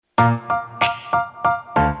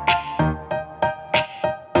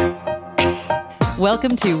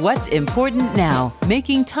Welcome to What's Important Now,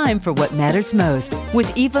 making time for what matters most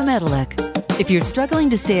with Eva Medilek. If you're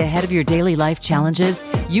struggling to stay ahead of your daily life challenges,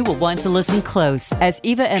 you will want to listen close as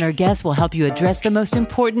Eva and her guests will help you address the most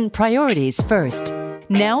important priorities first.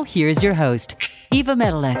 Now, here's your host, Eva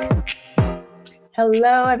Medilek.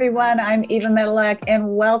 Hello, everyone. I'm Eva Medilek,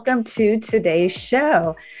 and welcome to today's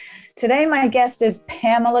show. Today, my guest is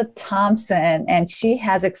Pamela Thompson, and she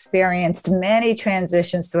has experienced many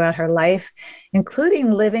transitions throughout her life, including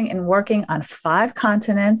living and working on 5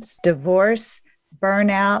 continents, divorce,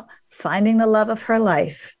 burnout, finding the love of her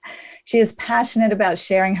life. She is passionate about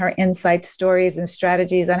sharing her insights, stories, and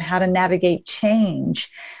strategies on how to navigate change,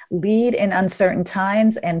 lead in uncertain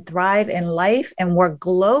times, and thrive in life and work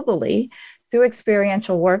globally through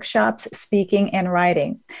experiential workshops, speaking, and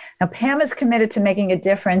writing. Now, Pam is committed to making a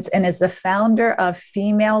difference and is the founder of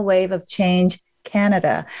Female Wave of Change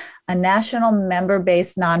Canada, a national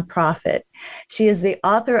member-based nonprofit. She is the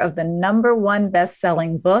author of the #1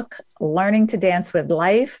 best-selling book, Learning to Dance with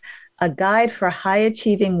Life, a guide for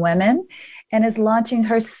high-achieving women, and is launching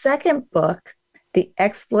her second book, The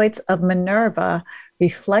Exploits of Minerva,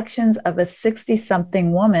 Reflections of a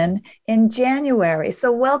 60-something Woman, in January.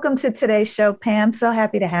 So welcome to today's show, Pam. So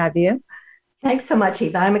happy to have you. Thanks so much,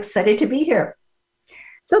 Eva. I'm excited to be here.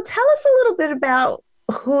 So tell us a little bit about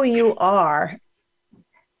who you are.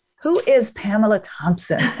 Who is Pamela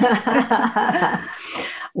Thompson?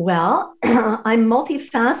 Well, I'm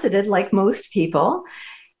multifaceted like most people.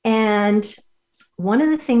 And one of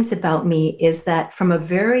the things about me is that from a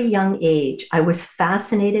very young age, I was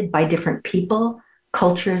fascinated by different people,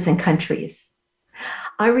 cultures, and countries.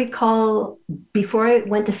 I recall before I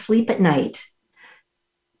went to sleep at night,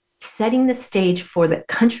 setting the stage for the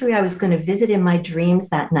country I was going to visit in my dreams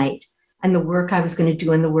that night and the work I was going to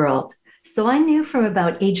do in the world. So I knew from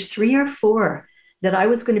about age 3 or 4 that I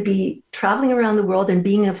was going to be traveling around the world and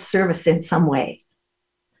being of service in some way.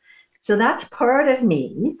 So that's part of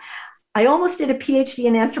me. I almost did a PhD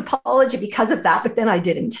in anthropology because of that, but then I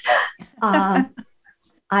didn't.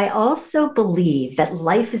 I also believe that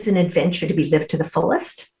life is an adventure to be lived to the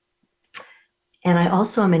fullest. And I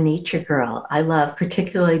also am a nature girl. I love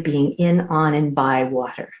particularly being in, on, and by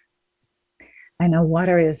water. I know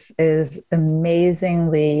water is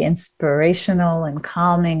amazingly inspirational and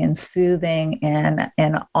calming and soothing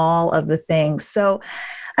and all of the things. So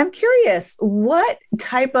I'm curious, what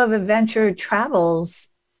type of adventure travels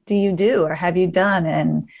do you do or have you done?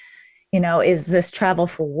 And, is this travel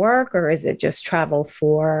for work or is it just travel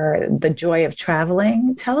for the joy of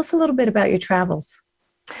traveling? Tell us a little bit about your travels.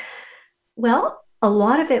 Well, a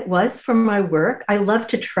lot of it was for my work. I love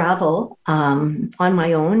to travel on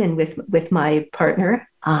my own and with my partner.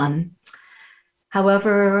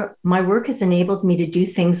 However, my work has enabled me to do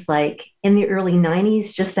things like in the early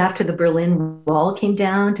 90s, just after the Berlin Wall came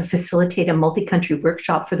down, to facilitate a multi-country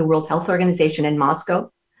workshop for the World Health Organization in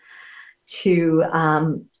Moscow, to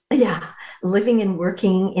living and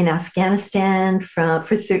working in Afghanistan for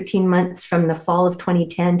 13 months from the fall of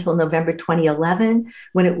 2010 till November 2011,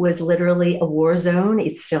 when it was literally a war zone.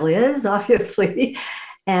 It still is, obviously,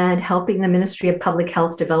 and helping the Ministry of Public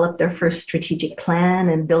Health develop their first strategic plan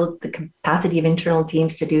and build the capacity of internal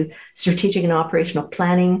teams to do strategic and operational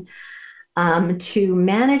planning, to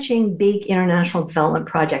managing big international development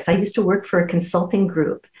projects. I used to work for a consulting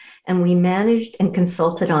group, and we managed and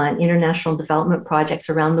consulted on international development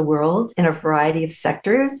projects around the world in a variety of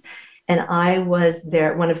sectors. And I was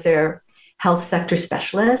one of their health sector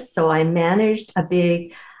specialists. So I managed a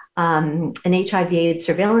big an HIV/AIDS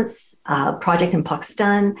surveillance project in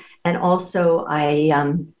Pakistan. And also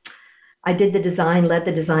I did the design, led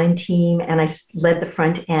the design team, and I led the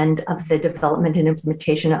front end of the development and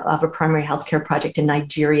implementation of a primary healthcare project in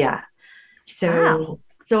Nigeria.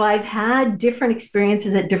 So I've had different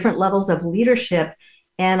experiences at different levels of leadership.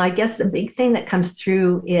 And I guess the big thing that comes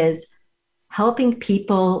through is helping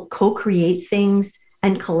people co-create things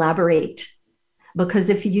and collaborate. Because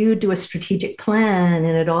if you do a strategic plan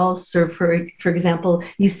and it all serve, for example,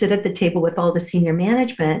 you sit at the table with all the senior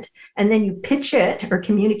management and then you pitch it or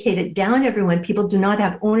communicate it down to everyone, people do not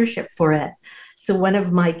have ownership for it. So one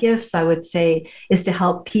of my gifts, I would say, is to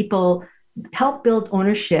help people help build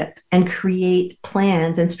ownership and create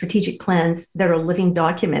plans and strategic plans that are living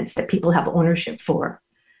documents that people have ownership for.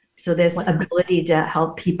 So this ability to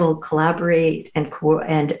help people collaborate and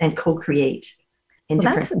co-create.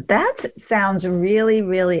 Well, that sounds really,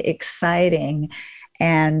 really exciting.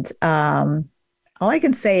 And all I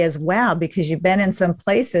can say is, wow, because you've been in some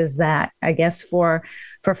places that I guess for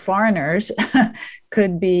foreigners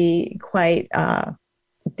could be quite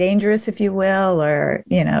dangerous, if you will, or,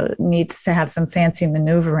 needs to have some fancy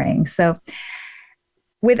maneuvering. So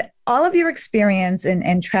with all of your experience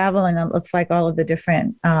and travel, and it looks like all of the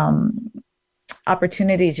different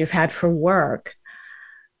opportunities you've had for work,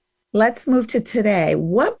 let's move to today.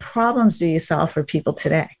 What problems do you solve for people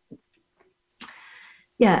today?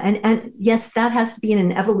 Yeah, and yes, that has been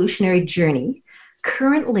an evolutionary journey.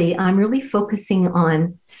 Currently, I'm really focusing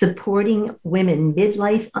on supporting women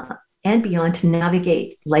midlife and beyond to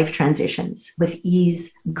navigate life transitions with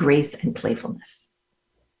ease, grace, and playfulness.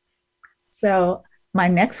 So my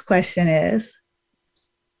next question is,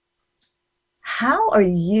 how are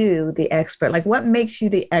you the expert? Like, what makes you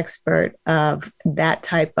the expert of that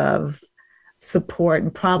type of support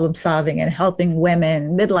and problem solving and helping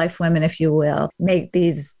women, midlife women, if you will, make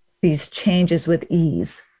these changes with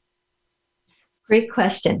ease? Great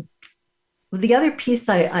question. The other piece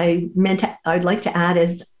I'd like to add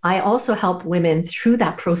is I also help women through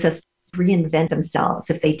that process reinvent themselves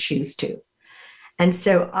if they choose to. And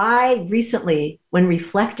so I recently, when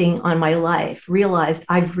reflecting on my life, realized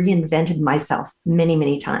I've reinvented myself many,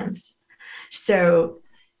 many times. So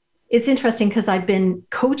it's interesting because I've been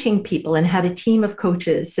coaching people and had a team of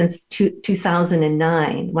coaches since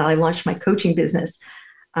 2009 when I launched my coaching business.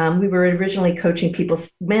 We were originally coaching people,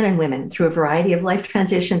 men and women, through a variety of life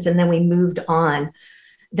transitions. And then we moved on.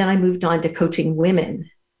 Then I moved on to coaching women.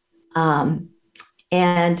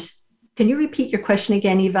 And can you repeat your question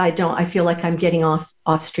again, Eva? I feel like I'm getting off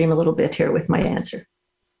stream a little bit here with my answer.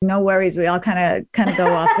 No worries. We all kind of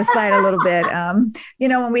go off the side a little bit.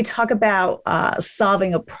 When we talk about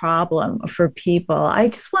solving a problem for people, I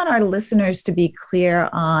just want our listeners to be clear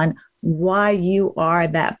on why you are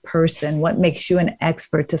that person. What makes you an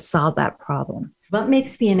expert to solve that problem? What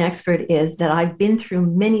makes me an expert is that I've been through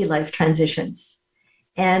many life transitions.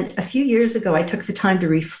 And a few years ago, I took the time to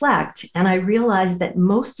reflect, and I realized that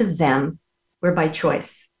most of them were by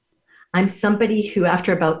choice. I'm somebody who,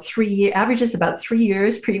 after about 3 years, averages about 3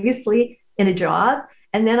 years previously in a job,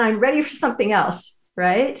 and then I'm ready for something else,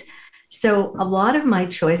 right? So a lot of my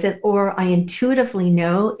choices, or I intuitively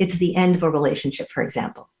know it's the end of a relationship, for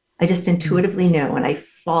example. I just intuitively know, and I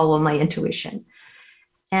follow my intuition.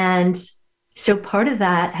 And so part of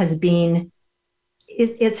that has been,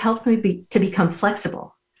 it's helped me to become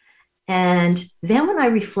flexible. And then when I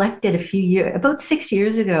reflected about 6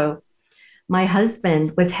 years ago, my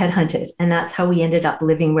husband was headhunted, and that's how we ended up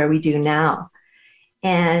living where we do now.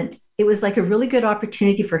 And it was like a really good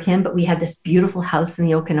opportunity for him, but we had this beautiful house in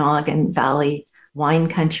the Okanagan Valley wine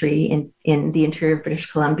country in the interior of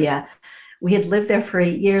British Columbia. We had lived there for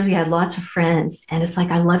 8 years. We had lots of friends, and it's like,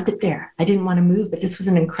 I loved it there. I didn't want to move, but this was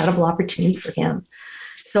an incredible opportunity for him.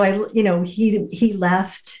 So he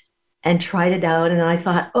left and tried it out. And then I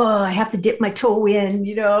thought, I have to dip my toe in,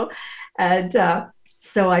 and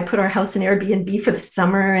so I put our house in Airbnb for the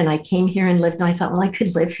summer, and I came here and lived, and I thought, well, I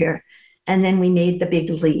could live here. And then we made the big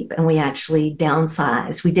leap, and we actually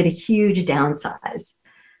downsized. We did a huge downsize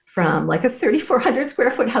from like a 3,400 square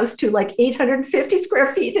foot house to like 850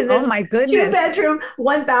 square feet in this 2-bedroom,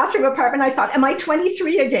 1-bathroom apartment. I thought, am I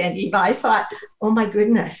 23 again, Eva? I thought, oh my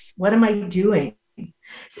goodness, what am I doing?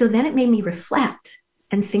 So then it made me reflect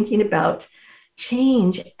and thinking about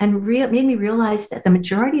change, and made me realize that the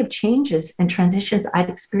majority of changes and transitions I'd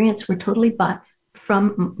experienced were totally by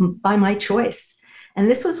my choice. And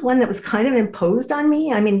this was one that was kind of imposed on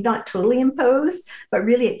me. I mean, not totally imposed, but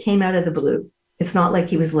really it came out of the blue. It's not like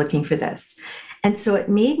he was looking for this. And so it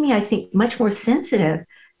made me, I think, much more sensitive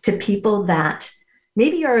to people that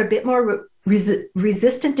maybe are a bit more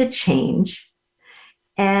resistant to change,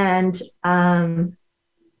 and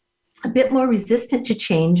a bit more resistant to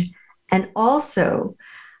change. And also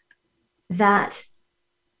that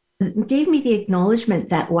gave me the acknowledgement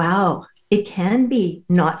that, wow, it can be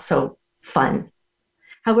not so fun.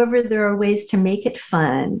 However, there are ways to make it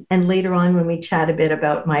fun. And later on, when we chat a bit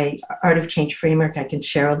about my Art of Change framework, I can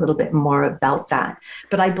share a little bit more about that.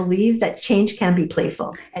 But I believe that change can be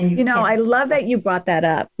playful. And I love that you brought that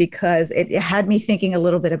up, because it had me thinking a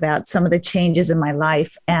little bit about some of the changes in my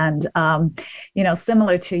life. And,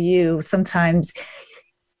 similar to you, sometimes,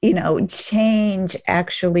 change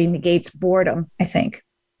actually negates boredom, I think.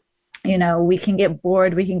 We can get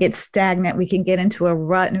bored, we can get stagnant, we can get into a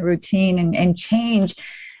rut and a routine, and change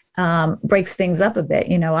breaks things up a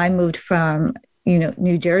bit. I moved from,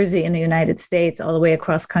 New Jersey in the United States all the way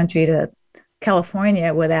across country to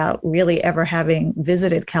California without really ever having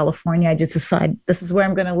visited California. I just decided this is where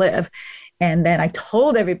I'm going to live. And then I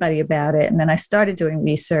told everybody about it. And then I started doing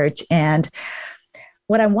research. And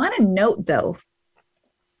what I want to note, though,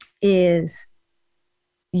 is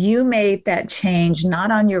you made that change not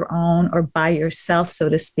on your own or by yourself, so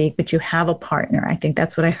to speak, but you have a partner. I think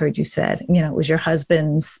that's what I heard you said. It was your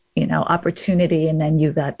husband's, opportunity, and then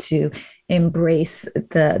you got to embrace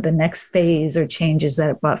the next phase or changes that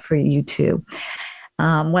it brought for you too.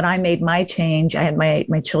 When I made my change, I had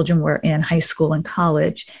my children were in high school and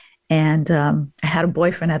college, and I had a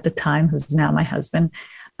boyfriend at the time who's now my husband,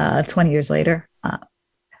 20 years later.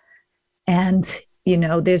 And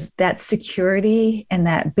there's that security and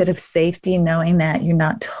that bit of safety, knowing that you're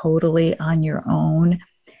not totally on your own.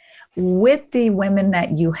 With the women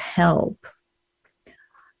that you help,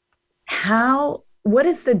 what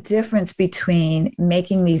is the difference between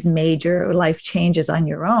making these major life changes on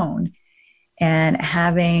your own and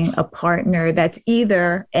having a partner that's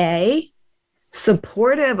either A,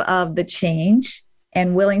 supportive of the change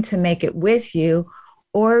and willing to make it with you,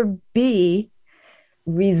 or B,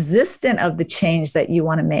 resistant of the change that you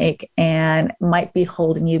want to make and might be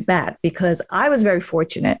holding you back? Because I was very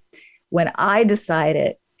fortunate when I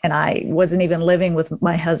decided, and I wasn't even living with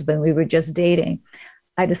my husband, we were just dating.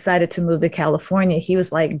 I decided to move to California. He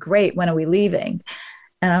was like, great, when are we leaving?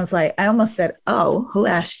 And I was like, I almost said, oh, who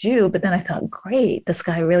asked you? But then I thought, great, this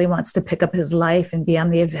guy really wants to pick up his life and be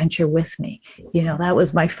on the adventure with me. That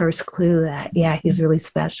was my first clue that, yeah, he's really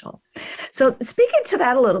special. So speaking to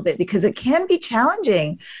that a little bit, because it can be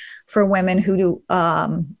challenging for women who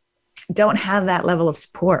don't have that level of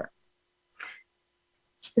support.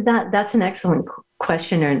 That's an excellent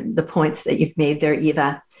question, and the points that you've made there,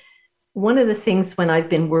 Eva. One of the things when I've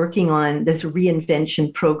been working on this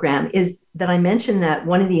reinvention program is that I mentioned that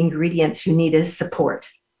one of the ingredients you need is support.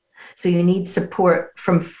 So you need support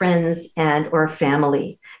from friends and or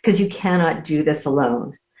family, because you cannot do this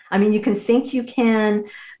alone. I mean, you can think you can,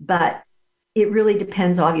 but it really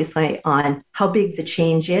depends obviously on how big the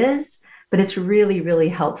change is, but it's really, really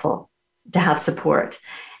helpful to have support.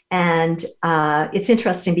 And it's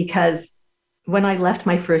interesting because when I left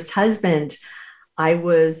my first husband, I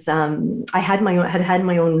had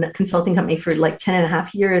my own consulting company for like 10 and a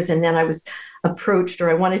half years. And then I was approached, or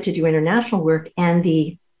I wanted to do international work. And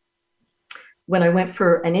when I went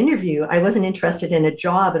for an interview, I wasn't interested in a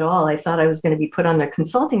job at all. I thought I was going to be put on the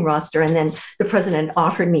consulting roster. And then the president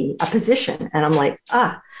offered me a position. And I'm like,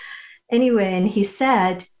 anyway. And he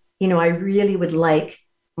said, I really would like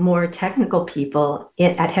more technical people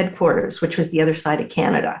at headquarters, which was the other side of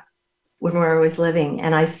Canada, where I was living.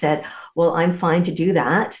 And I said, well, I'm fine to do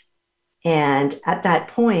that. And at that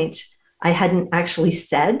point, I hadn't actually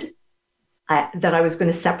said that I was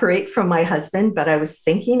going to separate from my husband, but I was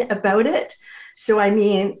thinking about it. So,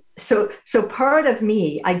 so part of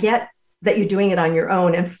me, I get that you're doing it on your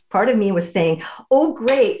own. And part of me was saying, oh,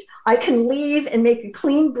 great, I can leave and make a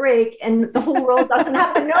clean break and the whole world doesn't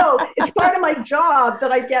have to know. It's part of my job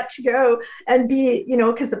that I get to go and be,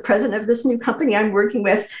 because the president of this new company I'm working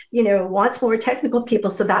with, wants more technical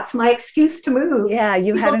people. So that's my excuse to move. Yeah,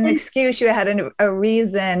 you had an excuse. You had a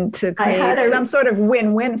reason to create some sort of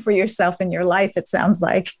win-win for yourself in your life, it sounds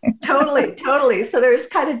like. Totally. So there's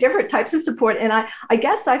kind of different types of support. And I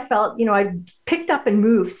guess I felt, I picked up and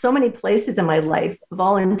moved so many places in my life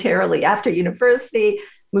voluntarily after university,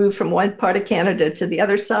 moved from one part of Canada to the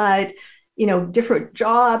other side, different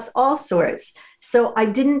jobs, all sorts. So I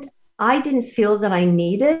didn't feel that I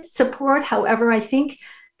needed support. However, I think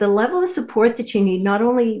the level of support that you need not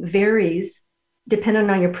only varies depending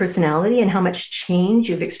on your personality and how much change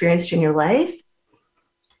you've experienced in your life,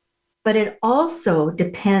 but it also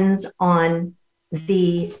depends on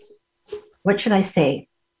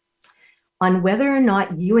on whether or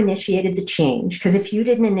not you initiated the change. Because if you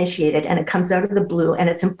didn't initiate it and it comes out of the blue and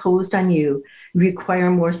it's imposed on you, you require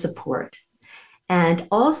more support. And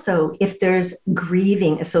also if there's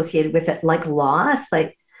grieving associated with it, like loss,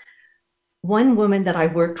 like one woman that I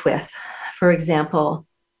worked with, for example,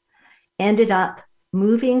 ended up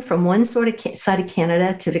moving from one side of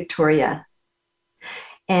Canada to Victoria.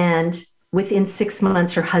 And within 6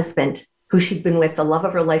 months, her husband, who she'd been with, the love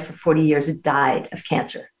of her life for 40 years, died of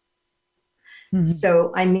cancer. Mm-hmm.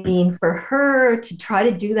 So, for her to try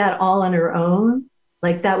to do that all on her own,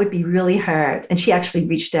 like that would be really hard. And she actually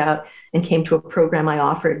reached out and came to a program I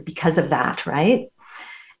offered because of that, right?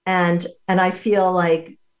 And I feel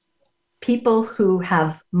like people who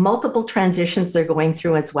have multiple transitions they're going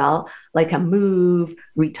through as well, like a move,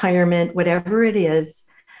 retirement, whatever it is,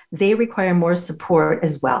 they require more support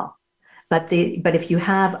as well. But if you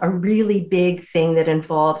have a really big thing that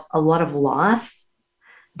involves a lot of loss,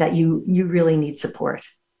 that you really need support.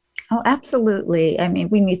 Oh, absolutely.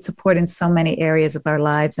 We need support in so many areas of our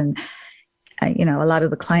lives. And, a lot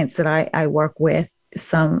of the clients that I work with,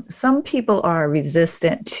 some people are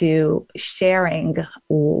resistant to sharing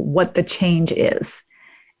what the change is,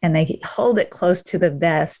 and they hold it close to the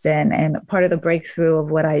vest. And part of the breakthrough of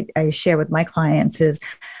what I share with my clients is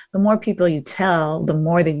the more people you tell, the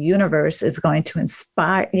more the universe is going to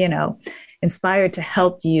inspired to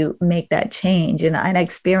help you make that change. And I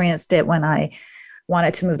experienced it when I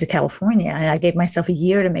wanted to move to California. And I gave myself a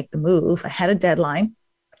year to make the move. I had a deadline.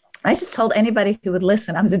 I just told anybody who would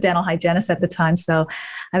listen. I was a dental hygienist at the time, so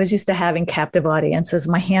I was used to having captive audiences.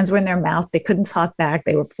 My hands were in their mouth. They couldn't talk back.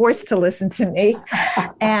 They were forced to listen to me.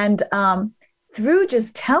 And through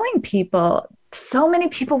just telling people, so many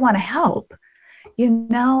people want to help.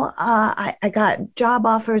 I got job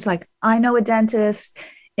offers like, I know a dentist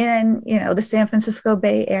in, the San Francisco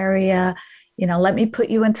Bay Area, let me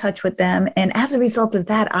put you in touch with them. And as a result of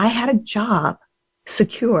that, I had a job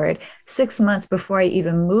secured 6 months before I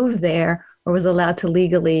even moved there or was allowed to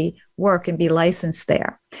legally work and be licensed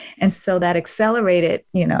there. And so that accelerated,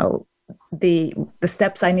 the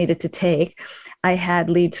steps I needed to take. I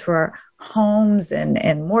had leads for homes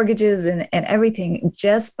and mortgages and everything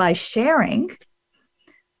just by sharing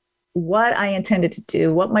what I intended to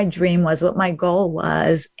do, what my dream was, what my goal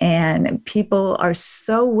was. And people are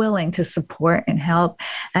so willing to support and help.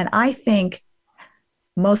 And I think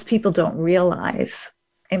most people don't realize,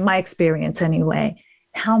 in my experience anyway,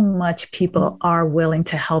 how much people are willing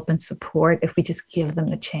to help and support if we just give them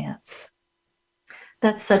the chance.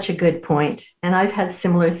 That's such a good point. And I've had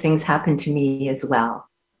similar things happen to me as well.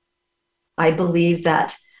 I believe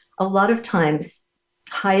that a lot of times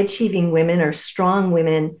high achieving women or strong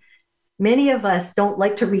women, many of us don't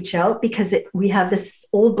like to reach out because we have this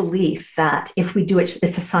old belief that if we do it,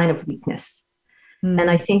 it's a sign of weakness.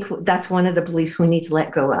 And I think that's one of the beliefs we need to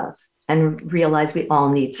let go of and realize we all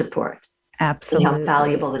need support. Absolutely. And how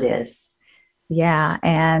valuable it is. Yeah.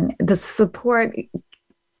 And the support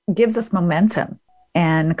gives us momentum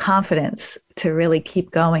and confidence to really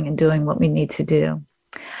keep going and doing what we need to do.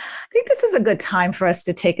 I think this is a good time for us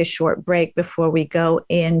to take a short break before we go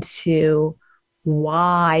into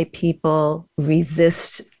why people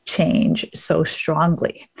resist change so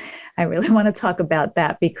strongly. I really want to talk about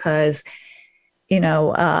that because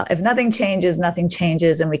if nothing changes,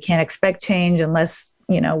 and we can't expect change unless,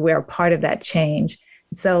 we're a part of that change.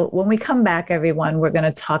 So when we come back, everyone, we're going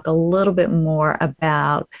to talk a little bit more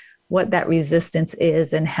about what that resistance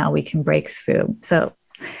is and how we can break through. So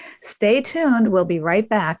stay tuned. We'll be right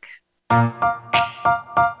back.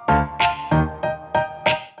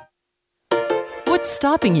 What's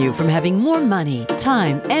stopping you from having more money,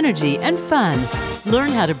 time, energy, and fun?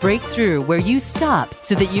 Learn how to break through where you stop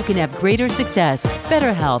so that you can have greater success,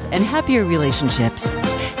 better health, and happier relationships.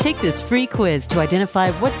 Take this free quiz to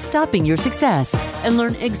identify what's stopping your success and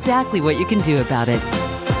learn exactly what you can do about it.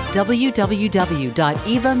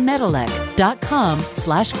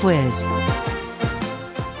 www.evamedilek.com/quiz.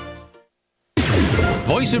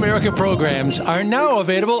 Voice America programs are now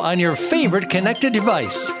available on your favorite connected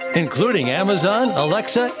device, including Amazon,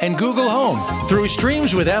 Alexa, and Google Home. Through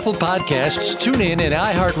streams with Apple Podcasts, TuneIn, and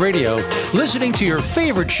iHeartRadio, listening to your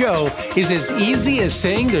favorite show is as easy as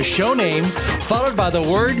saying the show name followed by the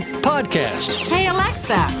word podcast. Hey,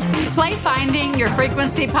 Alexa, play Finding Your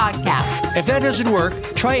Frequency podcast. If that doesn't work,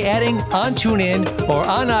 try adding on TuneIn or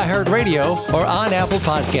on iHeartRadio or on Apple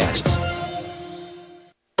Podcasts.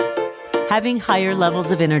 Having higher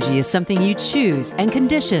levels of energy is something you choose and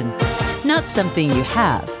condition, not something you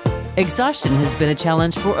have. Exhaustion has been a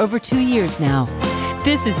challenge for over 2 years now.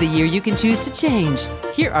 This is the year you can choose to change.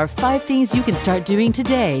 Here are 5 things you can start doing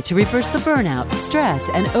today to reverse the burnout, stress,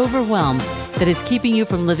 and overwhelm that is keeping you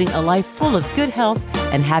from living a life full of good health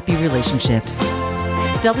and happy relationships.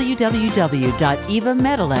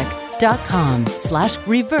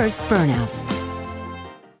 www.evamedilek.com/reverse burnout.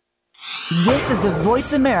 This is the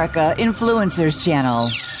Voice America Influencers Channel.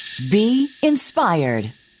 Be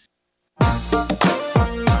inspired.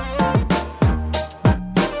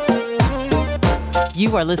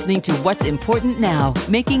 You are listening to What's Important Now,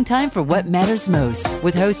 making time for what matters most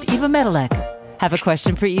with host Eva Medilek. Have a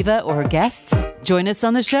question for Eva or her guests? Join us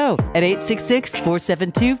on the show at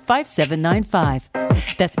 866-472-5795.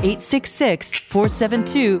 That's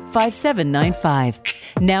 866-472-5795.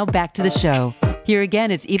 Now back to the show. Here again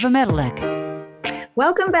is Eva Medilek.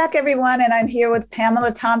 Welcome back, everyone. And I'm here with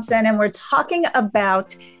Pamela Thompson, and we're talking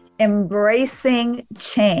about embracing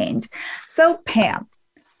change. So, Pam,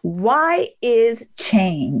 why is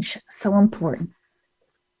change so important?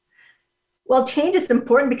 Well, change is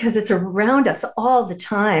important because it's around us all the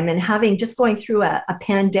time, and going through a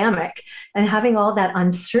pandemic and having all that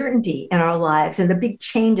uncertainty in our lives and the big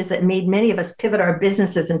changes that made many of us pivot our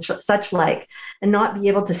businesses and such like, and not be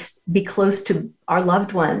able to be close to our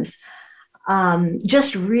loved ones,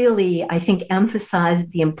 just really, I think,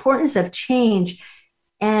 emphasized the importance of change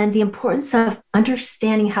and the importance of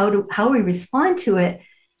understanding how we respond to it,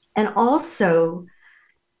 and also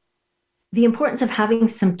the importance of having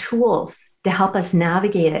some tools to help us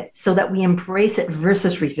navigate it so that we embrace it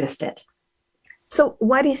versus resist it. So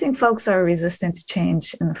why do you think folks are resistant to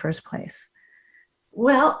change in the first place?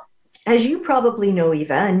 Well, as you probably know,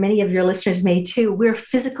 Eva, and many of your listeners may too, we're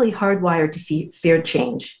physically hardwired to fear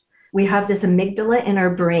change. We have this amygdala in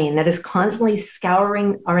our brain that is constantly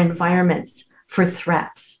scouring our environments for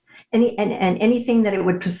threats, and anything that it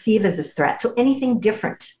would perceive as a threat. So anything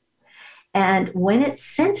different. And when it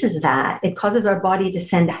senses that, it causes our body to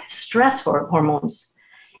send stress hormones.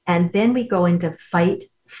 And then we go into fight,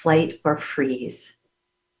 flight, or freeze.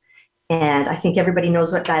 And I think everybody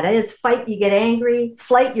knows what that is. Fight, you get angry.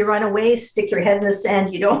 Flight, you run away, stick your head in the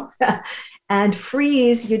sand, you don't. And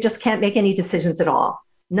freeze, you just can't make any decisions at all.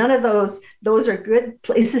 None of those are good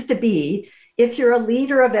places to be if you're a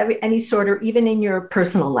leader of any sort, or even in your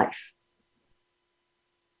personal life.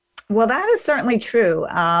 Well, that is certainly true.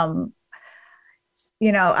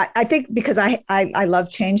 I think because I love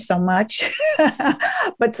change so much,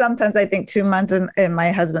 but sometimes I think 2 months and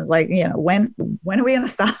my husband's like, when are we going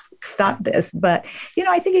to stop this? But,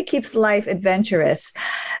 I think it keeps life adventurous.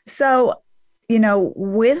 So,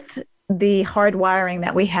 with the hardwiring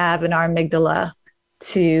that we have in our amygdala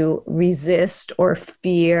to resist or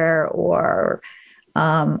fear or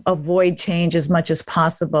avoid change as much as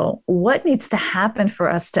possible, what needs to happen for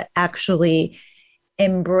us to actually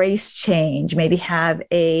embrace change, maybe have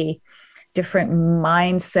a different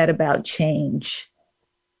mindset about change?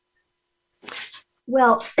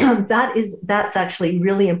 Well, that's actually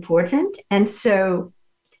really important. And so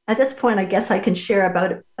at this point, I guess I can share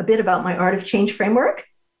a bit about my Art of Change framework.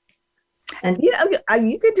 And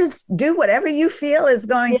you could just do whatever you feel is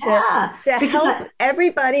going to help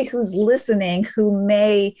everybody who's listening who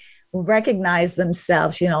may recognize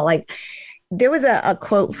themselves. Like there was a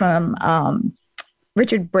quote from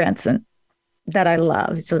Richard Branson that I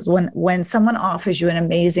love. It says, when someone offers you an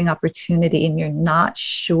amazing opportunity and you're not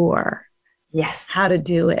sure how to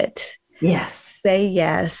do it, say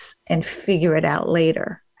yes and figure it out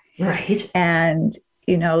later. Right. And,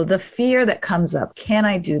 the fear that comes up, can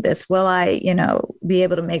I do this? Will I, be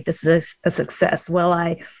able to make this a success? Will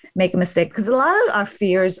I make a mistake? Because a lot of our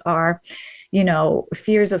fears are,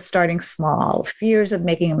 fears of starting small, fears of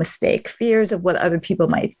making a mistake, fears of what other people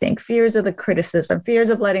might think, fears of the criticism, fears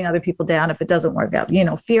of letting other people down if it doesn't work out,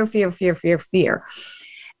 fear.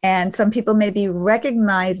 And some people may be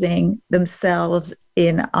recognizing themselves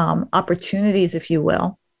in opportunities, if you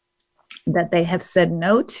will, that they have said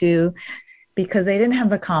no to because they didn't have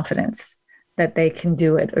the confidence that they can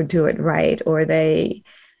do it or do it right, or they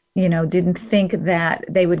didn't think that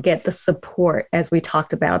they would get the support, as we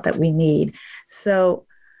talked about, that we need. So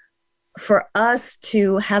for us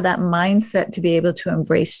to have that mindset to be able to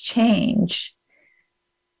embrace change,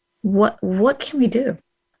 what can we do?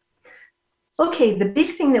 Okay, the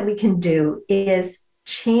big thing that we can do is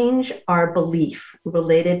change our belief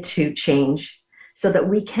related to change so that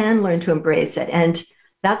we can learn to embrace it. And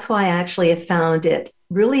that's why I actually have found it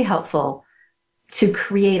really helpful to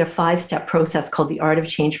create a 5-step process called the Art of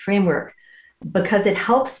Change framework, because it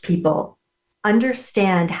helps people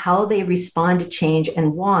understand how they respond to change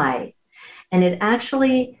and why. And it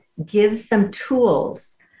actually gives them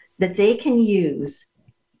tools that they can use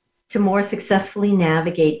to more successfully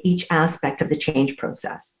navigate each aspect of the change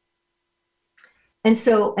process. And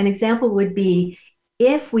so an example would be,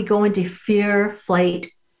 if we go into fear,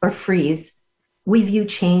 flight, or freeze, we view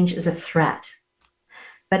change as a threat.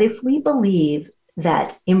 But if we believe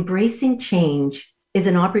that embracing change is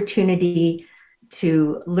an opportunity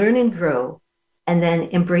to learn and grow, and then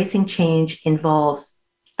embracing change involves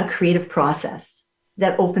a creative process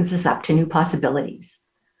that opens us up to new possibilities,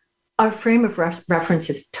 our frame of reference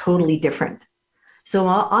is totally different. So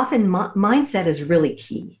often mindset is really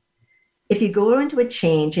key. If you go into a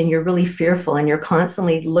change and you're really fearful and you're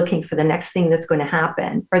constantly looking for the next thing that's going to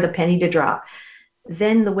happen or the penny to drop,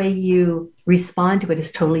 then the way you respond to it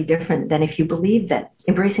is totally different than if you believe that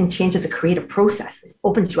embracing change is a creative process. It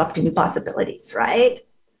opens you up to new possibilities, right?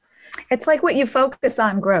 It's like what you focus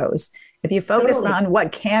on grows. If you focus on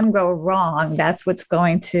what can go wrong, that's what's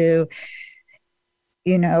going to,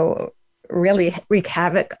 really wreak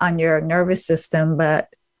havoc on your nervous system.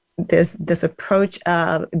 But this approach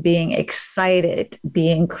of being excited,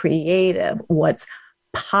 being creative, what's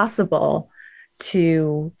possible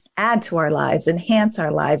to add to our lives, enhance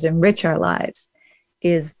our lives, enrich our lives,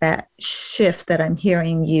 is that shift that I'm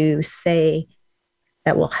hearing you say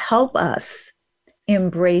that will help us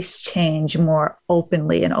embrace change more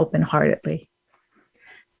openly and open-heartedly.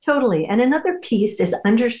 Totally. And another piece is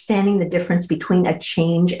understanding the difference between a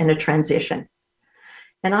change and a transition.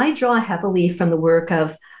 And I draw heavily from the work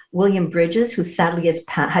of William Bridges, who sadly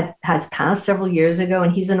has passed several years ago,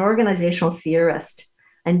 and he's an organizational theorist.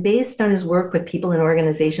 And based on his work with people and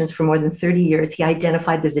organizations for more than 30 years, he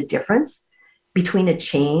identified there's a difference between a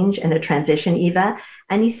change and a transition, Eva.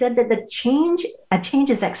 And he said that a change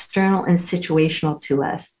is external and situational to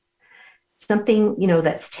us. Something,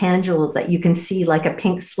 that's tangible that you can see, like a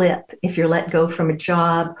pink slip if you're let go from a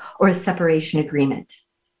job or a separation agreement.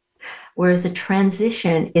 Whereas a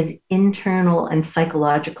transition is internal and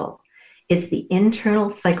psychological. It's the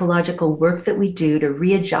internal psychological work that we do to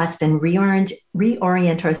readjust and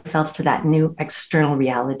reorient ourselves to that new external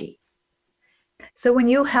reality. So when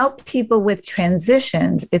you help people with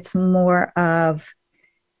transitions, it's more of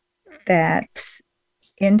that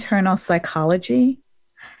internal psychology?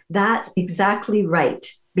 That's exactly right.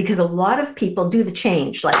 Because a lot of people do the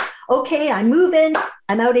change, like, okay, I'm moving,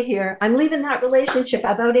 I'm out of here. I'm leaving that relationship,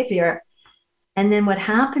 I'm out of here. And then what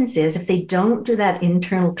happens is, if they don't do that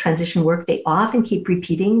internal transition work, they often keep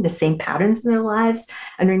repeating the same patterns in their lives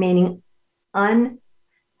and remaining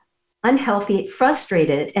unhealthy,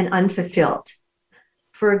 frustrated, and unfulfilled.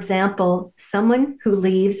 For example, someone who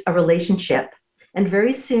leaves a relationship and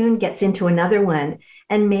very soon gets into another one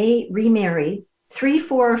and may remarry 3,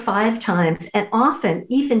 4, or 5 times, and often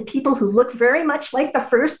even people who look very much like the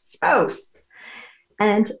first spouse.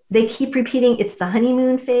 And they keep repeating it's the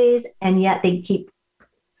honeymoon phase, and yet they keep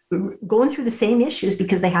going through the same issues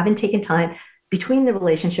because they haven't taken time between the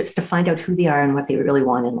relationships to find out who they are and what they really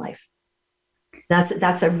want in life.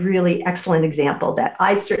 That's a really excellent example that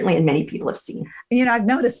I certainly and many people have seen. I've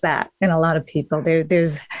noticed that in a lot of people.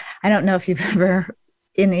 There's, I don't know if you've ever,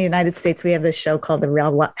 in the United States, we have this show called The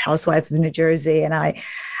Real Housewives of New Jersey. And I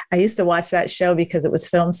used to watch that show because it was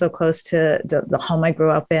filmed so close to the home I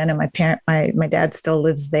grew up in. And my dad still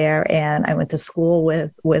lives there. And I went to school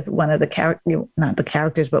with one of the not the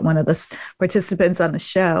characters, but one of the participants on the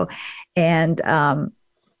show. And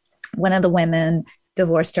one of the women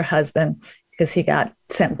divorced her husband because he got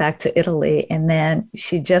sent back to Italy, and then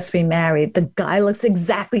she just remarried. The guy looks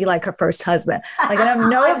exactly like her first husband. Like, I don't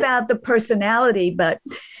know about the personality, but,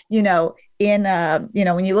 when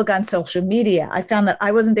you look on social media, I found that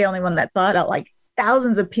I wasn't the only one that thought of, like,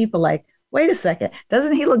 thousands of people like, wait a second,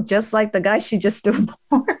 doesn't he look just like the guy she just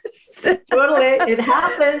divorced? Totally. It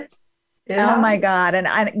happens. Yeah. Oh my God. And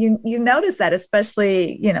you notice that,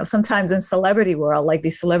 especially, sometimes in celebrity world, like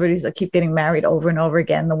these celebrities that keep getting married over and over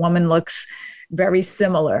again, the woman looks very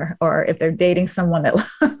similar, or if they're dating someone that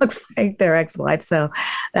looks like their ex-wife. So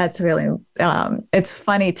that's really, it's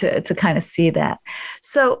funny to kind of see that.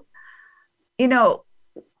 So,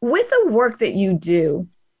 with the work that you do,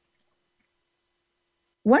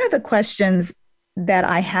 one of the questions that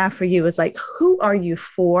I have for you is like, who are you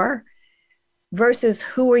for versus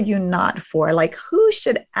who are you not for? Like, who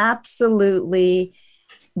should absolutely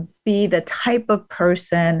be the type of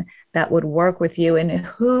person that would work with you, and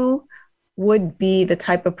who would be the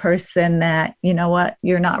type of person that,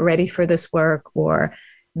 you're not ready for this work, or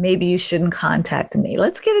maybe you shouldn't contact me.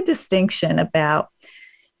 Let's get a distinction about,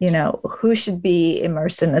 who should be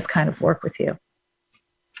immersed in this kind of work with you.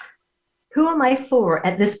 Who am I for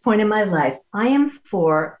at this point in my life? I am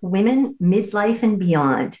for women midlife and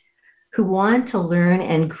beyond who want to learn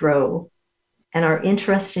and grow and are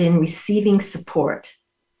interested in receiving support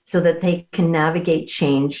so that they can navigate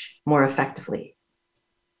change more effectively.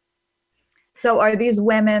 So are these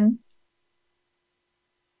women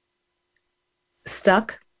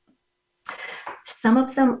stuck? Some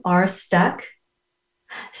of them are stuck.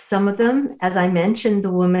 Some of them, as I mentioned,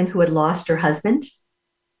 the woman who had lost her husband,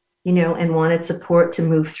 and wanted support to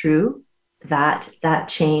move through that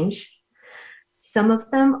change. Some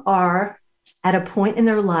of them are at a point in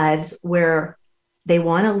their lives where they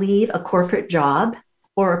want to leave a corporate job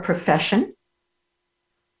or a profession,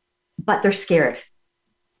 but they're scared.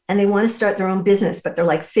 And they want to start their own business, but they're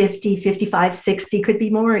like 50, 55, 60, could be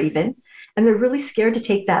more even. And they're really scared to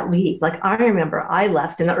take that leap. Like, I remember I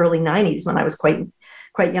left in the early 90s when I was quite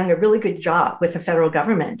young, a really good job with the federal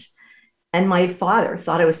government. And my father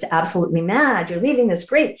thought I was absolutely mad. You're leaving this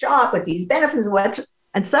great job with these benefits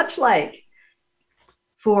and such like.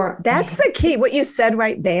 That's the key. What you said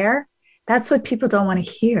right there, that's what people don't want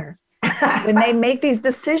to hear. when they make these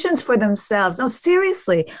decisions for themselves. No,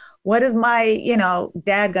 seriously, what is my,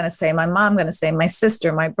 dad going to say, my mom going to say, my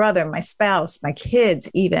sister, my brother, my spouse, my kids,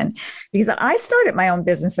 even? Because I started my own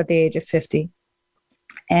business at the age of 50.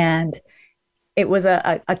 And it was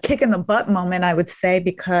a kick in the butt moment, I would say,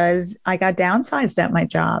 because I got downsized at my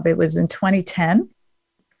job. It was in 2010.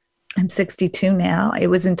 I'm 62 now. It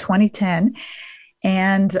was in 2010.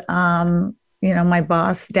 And, my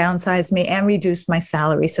boss downsized me and reduced my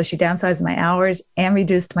salary. So she downsized my hours and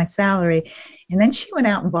reduced my salary. And then she went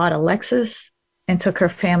out and bought a Lexus and took her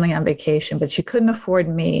family on vacation, but she couldn't afford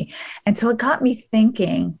me. And so it got me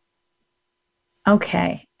thinking,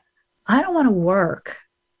 okay, I don't want to work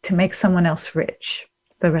to make someone else rich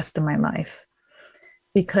the rest of my life.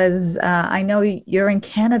 Because I know you're in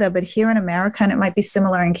Canada, but here in America, and it might be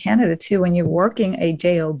similar in Canada too, when you're working a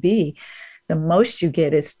job, the most you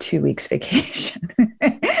get is 2 weeks vacation.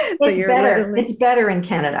 So it's better in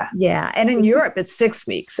Canada. Yeah. And in Europe, it's 6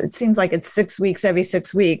 weeks. It seems like it's 6 weeks every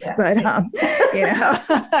 6 weeks, but,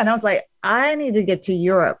 and I was like, I need to get to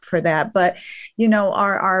Europe for that. But,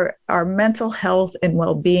 our mental health and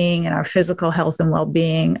well-being and our physical health and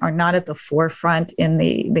well-being are not at the forefront in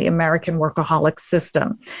the American workaholic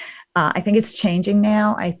system. I think it's changing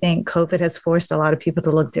now. I think COVID has forced a lot of people to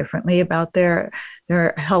look differently about their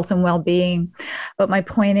health and well-being. But my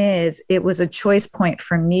point is, it was a choice point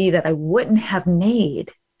for me that I wouldn't have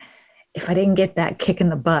made if I didn't get that kick in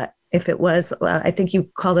the butt. If it was, I think you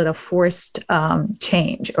called it a forced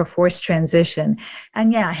change or forced transition.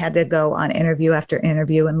 And yeah, I had to go on interview after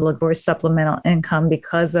interview and look for supplemental income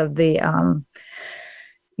because of the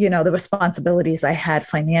responsibilities I had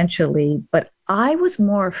financially. But I was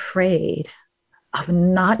more afraid of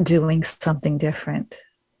not doing something different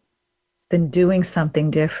than doing something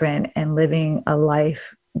different and living a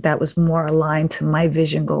life that was more aligned to my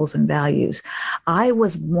vision, goals, and values. I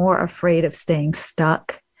was more afraid of staying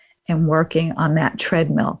stuck and working on that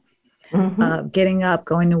treadmill, getting up,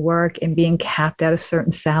 going to work, and being capped at a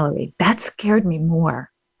certain salary. That scared me more.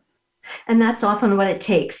 And that's often what it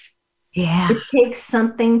takes. Yeah. It takes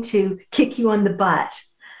something to kick you on the butt,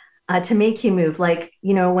 to make you move. Like,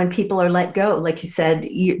 when people are let go, like you said,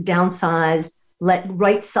 you're downsized,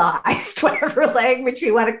 right-sized, whatever language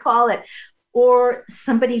we want to call it, or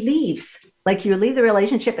somebody leaves, like you leave the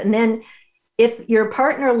relationship. And then if your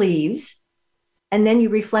partner leaves, and then you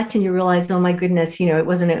reflect and you realize, oh my goodness,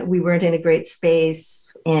 we weren't in a great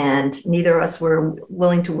space and neither of us were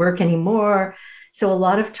willing to work anymore. So a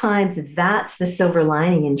lot of times that's the silver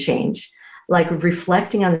lining in change, like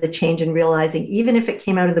reflecting on the change and realizing, even if it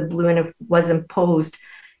came out of the blue and it was imposed,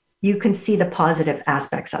 you can see the positive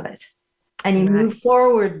aspects of it. And you move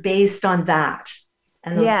forward based on that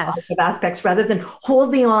and those positive aspects rather than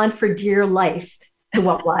holding on for dear life to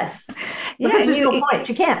what was. Because there's no point.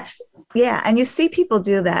 You can't. Yeah. And you see people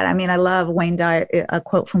do that. I mean, I love Wayne Dyer, a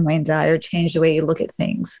quote from Wayne Dyer, change the way you look at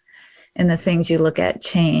things. And the things you look at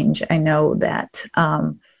change. I know that,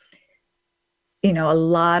 a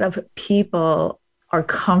lot of people are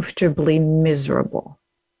comfortably miserable.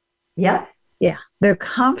 Yeah. Yeah. They're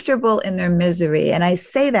comfortable in their misery. And I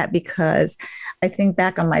say that because I think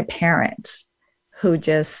back on my parents who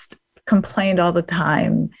just complained all the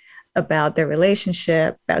time about their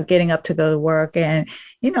relationship, about getting up to go to work. And,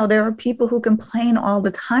 there are people who complain all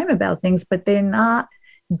the time about things, but they're not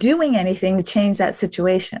doing anything to change that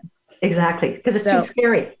situation. Exactly, because it's too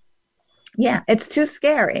scary. Yeah, it's too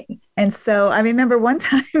scary. And so I remember one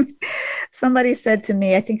time somebody said to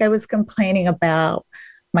me, I think I was complaining about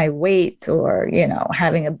my weight or,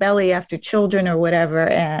 having a belly after children or whatever.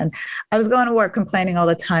 And I was going to work complaining all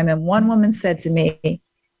the time. And one woman said to me,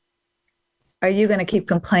 are you going to keep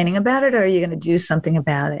complaining about it or are you going to do something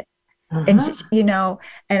about it? And,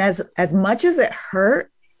 and as much as it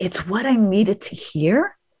hurt, it's what I needed to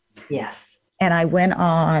hear. Yes. And I went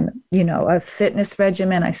on, a fitness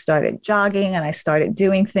regimen. I started jogging and I started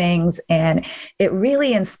doing things. And it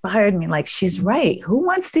really inspired me. Like, she's right. Who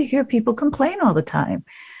wants to hear people complain all the time?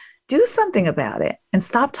 Do something about it and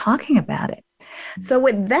stop talking about it. So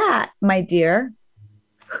with that, my dear,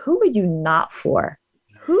 who are you not for?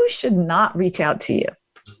 Who should not reach out to you?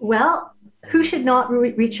 Well, who should not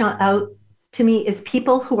reach out to me is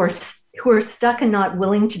people who are stuck and not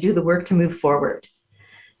willing to do the work to move forward.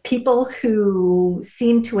 People who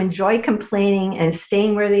seem to enjoy complaining and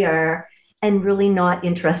staying where they are and really not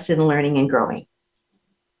interested in learning and growing.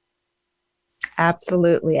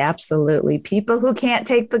 Absolutely. Absolutely. People who can't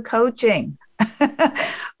take the coaching.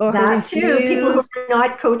 Or that too. People who are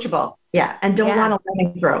not coachable. Yeah. And don't want to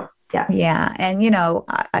learn and grow. Yeah. Yeah. And,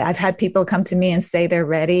 I've had people come to me and say they're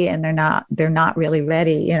ready and they're not really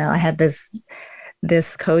ready. I had this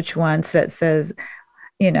this coach once that says,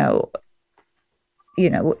 you know,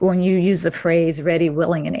 when you use the phrase ready,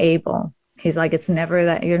 willing, and able, he's like, it's never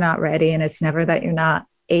that you're not ready and it's never that you're not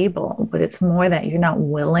able, but it's more that you're not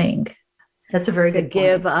willing. That's a very good point.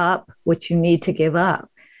 Give up what you need to give up.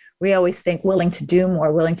 We always think willing to do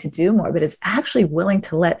more, but it's actually willing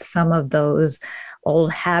to let some of those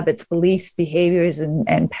old habits, beliefs, behaviors,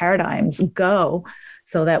 and paradigms go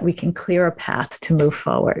so that we can clear a path to move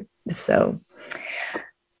forward. So,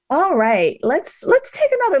 all right, let's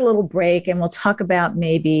take another little break and we'll talk about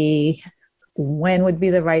maybe when would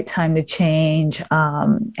be the right time to change?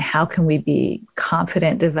 How can we be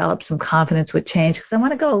confident, develop some confidence with change? Because I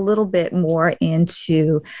want to go a little bit more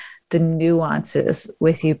into the nuances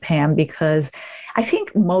with you, Pam, because I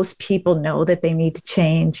think most people know that they need to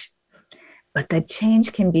change, but that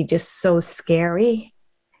change can be just so scary,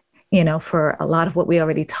 for a lot of what we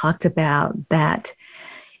already talked about, that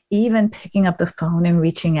even picking up the phone and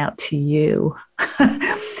reaching out to you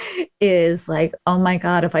is like, oh my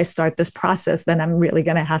God, if I start this process, then I'm really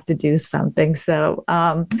going to have to do something. So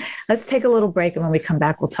let's take a little break. And when we come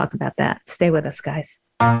back, we'll talk about that. Stay with us, guys.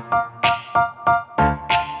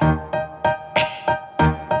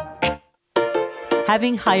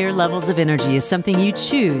 Having higher levels of energy is something you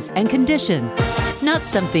choose and condition, not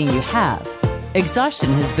something you have.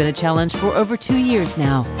 Exhaustion has been a challenge for over 2 years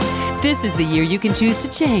now. This is the year you can choose to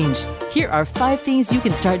change. Here are 5 things you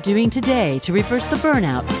can start doing today to reverse the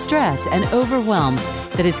burnout, stress, and overwhelm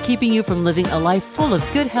that is keeping you from living a life full of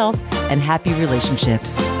good health and happy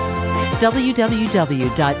relationships.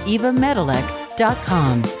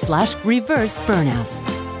 www.evamedilek.com/reverse-burnout.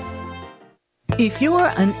 If you're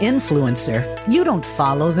an influencer, you don't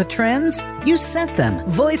follow the trends, you set them.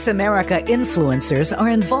 Voice America influencers are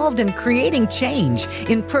involved in creating change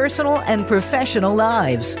in personal and professional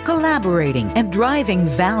lives, collaborating and driving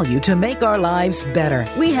value to make our lives better.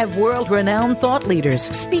 We have world-renowned thought leaders,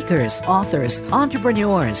 speakers, authors,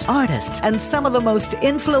 entrepreneurs, artists, and some of the most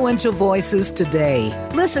influential voices today.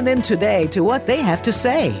 Listen in today to what they have to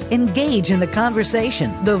say. Engage in the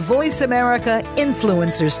conversation. The Voice America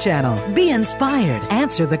Influencers Channel. Be inspired.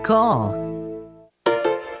 Answer the call.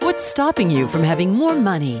 What's stopping you from having more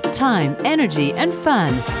money, time, energy, and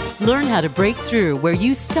fun? Learn how to break through where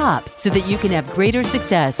you stop so that you can have greater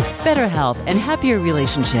success, better health, and happier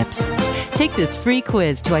relationships. Take this free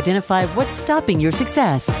quiz to identify what's stopping your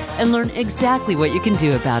success and learn exactly what you can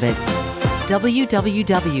do about it.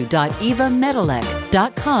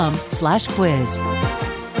 www.evamedilek.com/quiz.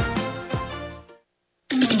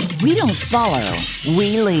 We don't follow,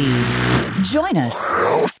 we lead. Join us,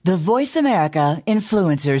 the Voice America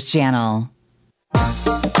Influencers Channel.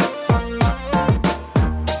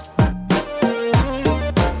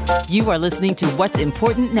 You are listening to What's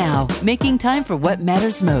Important Now, Making Time for What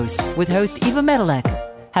Matters Most, with host Eva Medilek.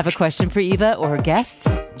 Have a question for Eva or her guests?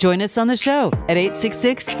 Join us on the show at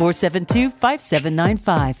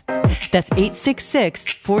 866-472-5795. That's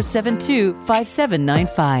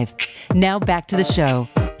 866-472-5795. Now back to the show.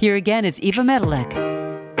 Here again is Eva Medilek.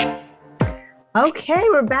 Okay,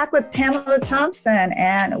 we're back with Pamela Thompson,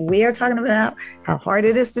 and we are talking about how hard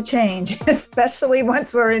it is to change, especially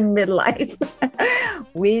once we're in midlife.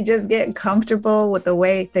 We just get comfortable with the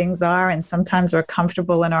way things are, and sometimes we're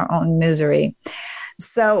comfortable in our own misery.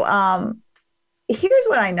 So here's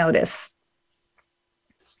what I notice.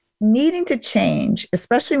 Needing to change,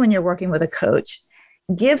 especially when you're working with a coach,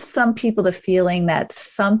 gives some people the feeling that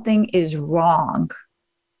something is wrong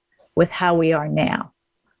with how we are now.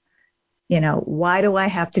 Why do I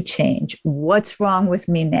have to change? What's wrong with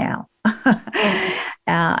me now?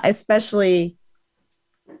 Especially,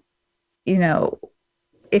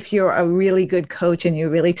 if you're a really good coach and you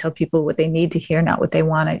really tell people what they need to hear, not what they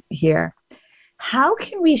want to hear. How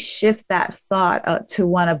can we shift that thought to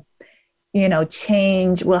want to,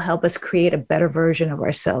 change will help us create a better version of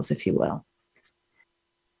ourselves, if you will?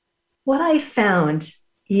 What I found,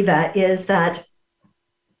 Eva, is that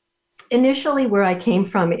initially where I came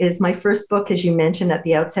from is my first book, as you mentioned at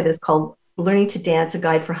the outset, is called Learning to Dance, A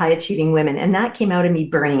Guide for High Achieving Women. And that came out of me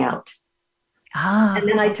burning out. And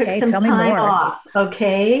then I took some time off.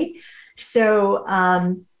 Okay. So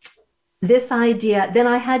this idea, then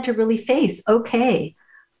I had to really face, I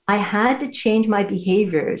had to change my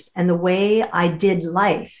behaviors and the way I did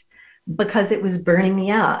life because it was burning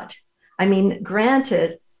me out. I mean,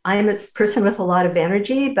 granted, I'm a person with a lot of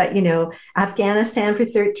energy, but, Afghanistan for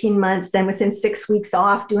 13 months, then within 6 weeks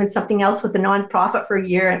off doing something else with a nonprofit for a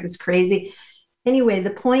year. It was crazy. Anyway, the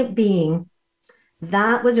point being,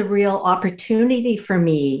 that was a real opportunity for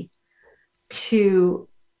me to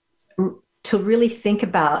really think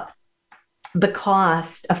about the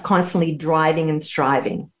cost of constantly driving and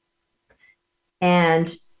striving.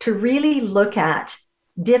 And to really look at,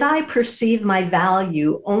 did I perceive my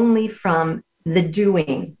value only from the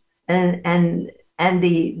doing and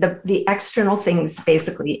the external things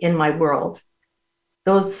basically in my world,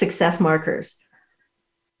 those success markers?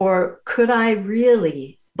 Or could I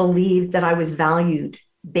really believe that I was valued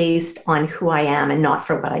based on who I am and not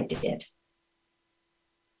for what I did?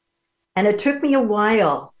 And it took me a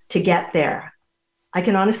while to get there. I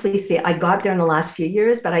can honestly say I got there in the last few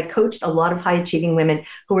years, but I coached a lot of high achieving women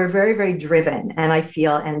who were very, very driven. And I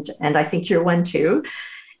feel, and I think you're one too.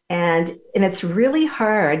 And it's really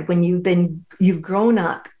hard when you've grown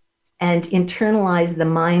up and internalized the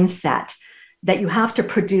mindset that you have to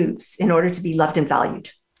produce in order to be loved and valued.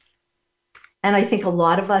 And I think a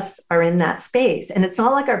lot of us are in that space. And it's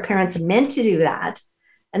not like our parents meant to do that.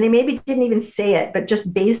 And they maybe didn't even say it, but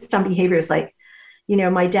just based on behaviors like,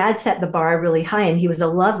 my dad set the bar really high and he was a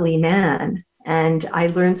lovely man. And I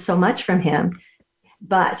learned so much from him.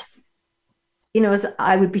 But, as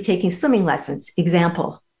I would be taking swimming lessons,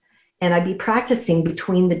 example, and I'd be practicing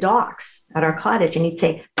between the docks at our cottage. And he'd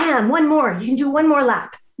say, "Bam, one more, you can do one more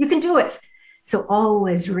lap. You can do it." So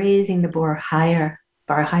always raising the bar higher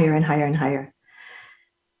and higher and higher.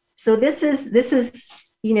 So this is,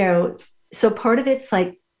 so part of it's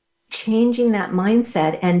like changing that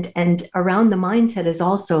mindset, and around the mindset is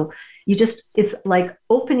also, it's like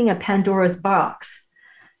opening a Pandora's box.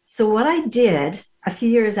 So what I did a few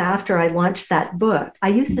years after I launched that book, I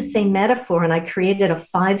used the same metaphor and I created a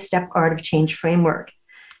 5-step art of change framework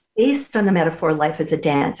based on the metaphor life is a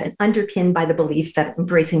dance and underpinned by the belief that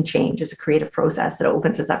embracing change is a creative process that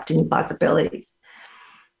opens us up to new possibilities.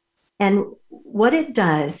 And what it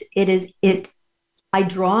does, I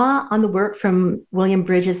draw on the work from William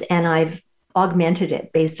Bridges and I've augmented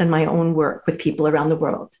it based on my own work with people around the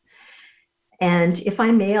world. And if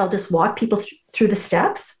I may, I'll just walk people through the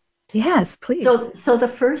steps. Yes, please. So the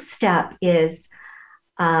first step is,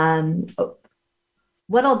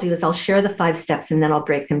 what I'll do is I'll share the 5 steps and then I'll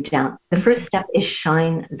break them down. The first step is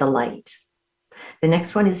shine the light. The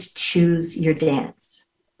next one is choose your dance.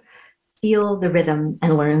 Feel the rhythm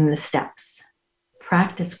and learn the steps.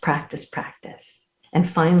 Practice, practice, practice. And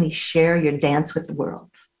finally, share your dance with the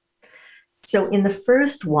world. So in the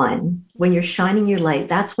first one, when you're shining your light,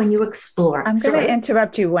 that's when you explore. I'm going to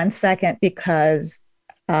interrupt you 1 second because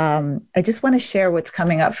I just want to share what's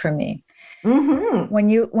coming up for me. Mm-hmm.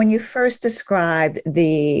 When you first described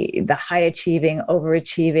the high achieving,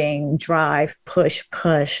 overachieving, drive, push,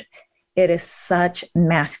 it is such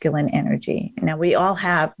masculine energy. Now we all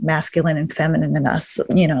have masculine and feminine in us.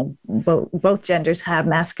 Both genders have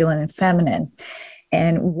masculine and feminine.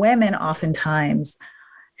 And women oftentimes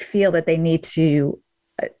feel that they need to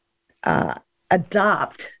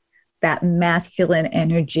adopt that masculine,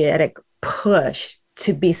 energetic push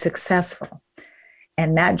to be successful.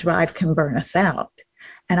 And that drive can burn us out.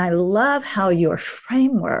 And I love how your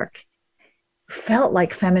framework felt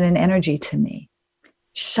like feminine energy to me.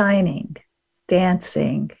 Shining,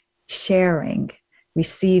 dancing, sharing,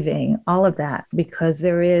 receiving, all of that, because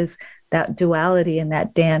there is that duality in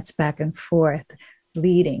that dance back and forth,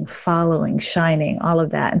 leading, following, shining, all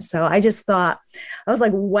of that. And so I just thought, I was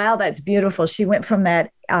like, wow, that's beautiful. She went from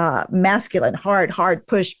that masculine, hard,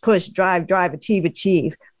 push, drive,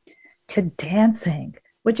 achieve, to dancing,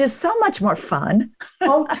 which is so much more fun.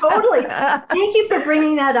 Oh, totally. Thank you for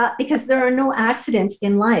bringing that up, because there are no accidents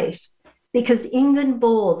in life. Because Ingun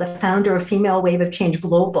Boll, the founder of Female Wave of Change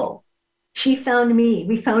Global, she found me.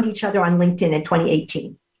 We found each other on LinkedIn in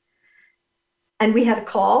 2018. And we had a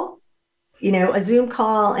call, a Zoom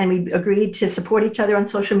call, and we agreed to support each other on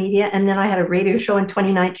social media. And then I had a radio show in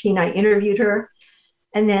 2019. I interviewed her.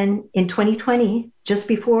 And then in 2020, just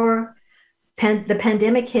before the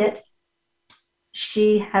pandemic hit,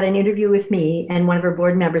 she had an interview with me, and one of her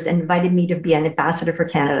board members invited me to be an ambassador for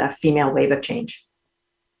Canada, Female Wave of Change.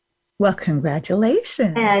 Well,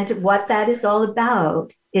 congratulations. And what that is all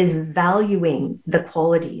about is valuing the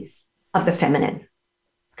qualities of the feminine: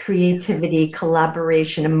 creativity,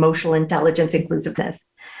 collaboration, emotional intelligence, inclusiveness.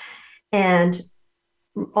 And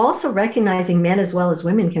also recognizing men as well as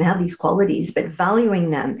women can have these qualities, but valuing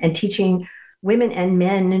them and teaching women and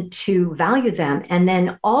men to value them. And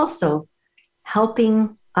then also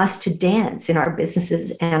helping us to dance in our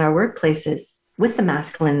businesses and our workplaces with the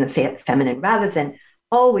masculine and the feminine, rather than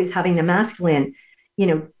always having the masculine,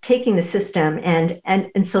 taking the system. And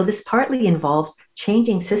so this partly involves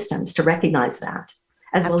changing systems to recognize that,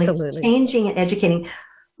 as Absolutely. Well as changing and educating.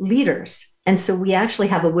 leaders. And so we actually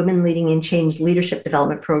have a Women Leading in Change leadership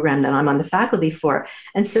development program that I'm on the faculty for.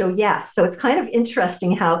 And so, yes, so it's kind of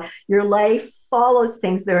interesting how your life follows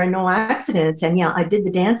things. There are no accidents. And yeah, I did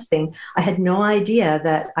the dance thing. I had no idea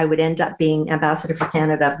that I would end up being ambassador for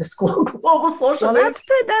Canada of the Global Social. Well, that's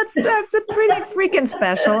a pretty freaking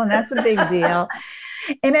special, and that's a big deal.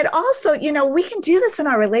 And it also, we can do this in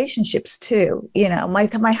our relationships too.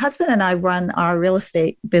 My husband and I run our real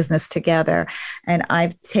estate business together, and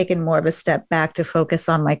I've taken more of a step back to focus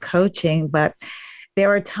on my coaching. But there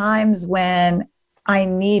are times when I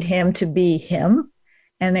need him to be him.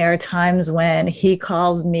 And there are times when he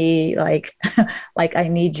calls me like I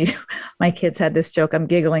need you. My kids had this joke I'm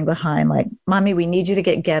giggling behind, like, Mommy, we need you to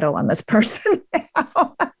get ghetto on this person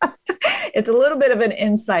now. It's a little bit of an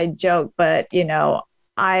inside joke, but,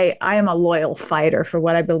 I am a loyal fighter for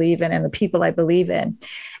what I believe in and the people I believe in.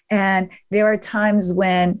 And there are times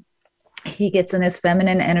when he gets in his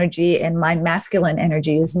feminine energy and my masculine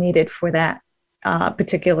energy is needed for that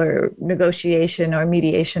particular negotiation or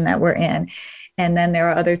mediation that we're in. And then there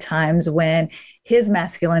are other times when his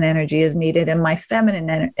masculine energy is needed and my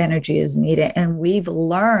feminine energy is needed. And we've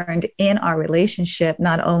learned in our relationship,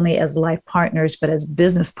 not only as life partners, but as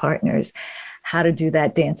business partners, how to do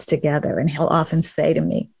that dance together. And he'll often say to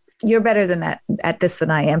me, you're better than that at this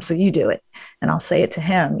than I am, so you do it. And I'll say it to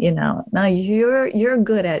him, no, you're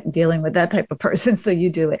good at dealing with that type of person, so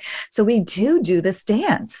you do it. So we do this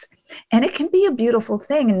dance. And it can be a beautiful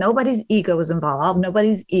thing. And nobody's ego is involved.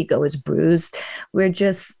 Nobody's ego is bruised. We're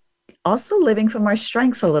just also living from our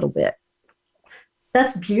strengths a little bit.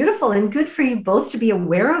 That's beautiful and good for you both to be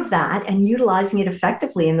aware of that and utilizing it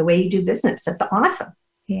effectively in the way you do business. That's awesome.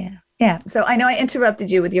 Yeah. Yeah. So I know I interrupted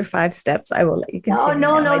you with your 5 steps. I will let you continue.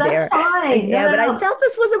 No, that's fine. Yeah, but I felt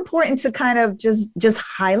this was important to kind of just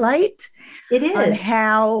highlight. It is. On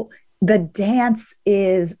how the dance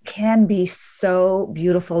can be so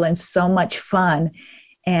beautiful and so much fun.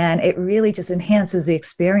 And it really just enhances the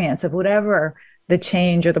experience of whatever the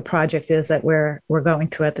change or the project is that we're going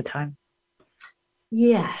through at the time.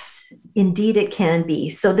 Yes, indeed it can be.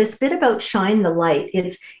 So this bit about shine the light,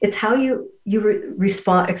 it's how you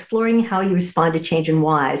respond, exploring how you respond to change and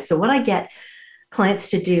why. So what I get clients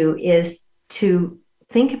to do is to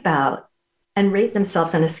think about and rate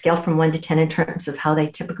themselves on a scale from 1 to 10 in terms of how they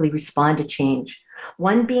typically respond to change.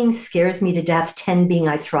 1 being scares me to death, 10 being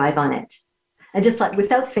I thrive on it. And just like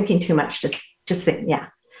without thinking too much, just think, yeah.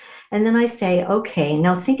 And then I say, okay,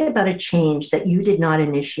 now think about a change that you did not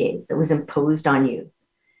initiate, that was imposed on you,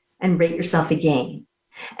 and rate yourself again.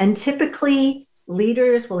 And typically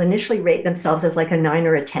leaders will initially rate themselves as like a 9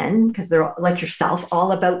 or a 10 because they're like yourself,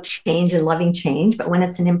 all about change and loving change. But when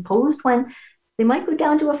it's an imposed one, they might go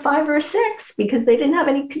down to a 5 or a 6 because they didn't have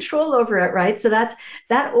any control over it, right? So that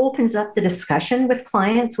opens up the discussion with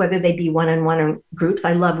clients, whether they be one-on-one or groups.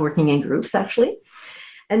 I love working in groups, actually.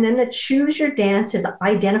 And then the choose your dance is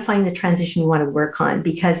identifying the transition you want to work on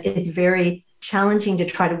because it's very challenging to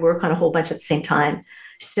try to work on a whole bunch at the same time.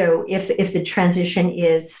 So if the transition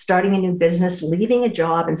is starting a new business, leaving a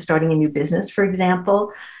job and starting a new business, for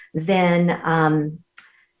example, then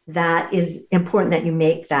that is important that you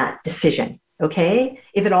make that decision. Okay.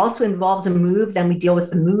 If it also involves a move, then we deal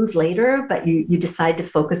with the move later, but you decide to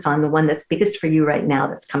focus on the one that's biggest for you right now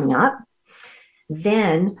that's coming up.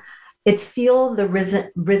 Then it's feel the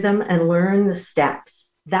rhythm and learn the steps.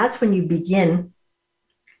 That's when you begin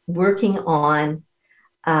working on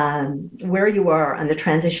where you are on the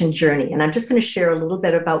transition journey. And I'm just going to share a little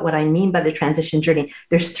bit about what I mean by the transition journey.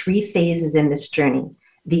 There's 3 phases in this journey: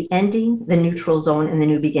 the ending, the neutral zone, and the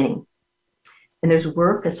new beginning. And there's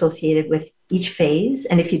work associated with each phase.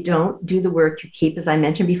 And if you don't do the work, you keep, as I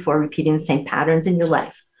mentioned before, repeating the same patterns in your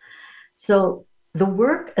life. So the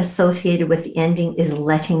work associated with the ending is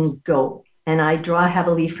letting go. And I draw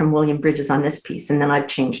heavily from William Bridges on this piece, and then I've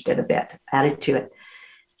changed it a bit, added to it.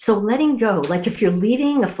 So letting go, like if you're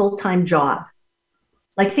leading a full-time job,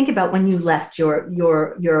 like think about when you left your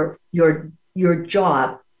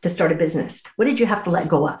job to start a business. What did you have to let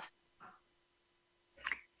go of?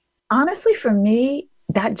 Honestly, for me,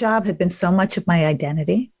 that job had been so much of my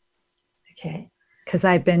identity. Okay. Because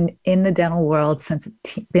I've been in the dental world since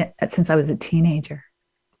I was a teenager.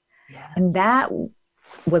 Yes. And that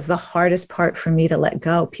was the hardest part for me to let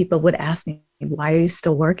go. People would ask me, why are you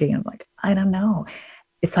still working? And I'm like, I don't know.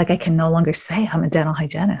 It's like I can no longer say I'm a dental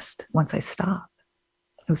hygienist once I stop.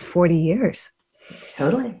 It was 40 years.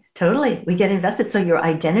 Totally. We get invested. So your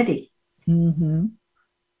identity. Mm-hmm.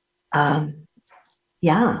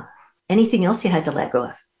 Yeah. Anything else you had to let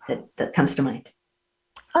go of that comes to mind?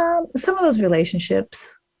 Some of those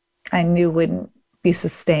relationships I knew wouldn't be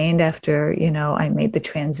sustained after, I made the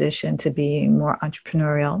transition to being more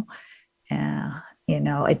entrepreneurial.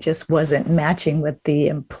 It just wasn't matching with the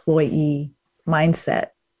employee mindset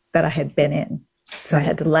that I had been in. So I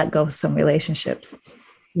had to let go of some relationships.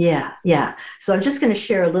 Yeah. So I'm just going to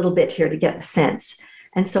share a little bit here to get the sense.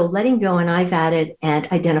 And so letting go, and I've added, and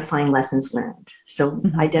identifying lessons learned. So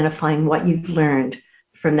identifying what you've learned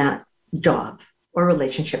from that job or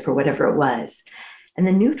relationship or whatever it was. And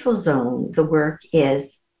the neutral zone, the work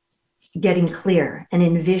is getting clear and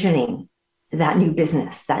envisioning that new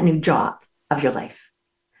business, that new job of your life.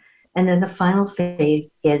 And then the final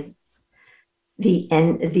phase is the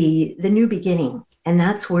new beginning. And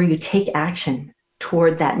that's where you take action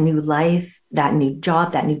toward that new life, that new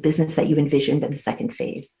job, that new business that you envisioned in the second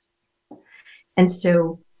phase. And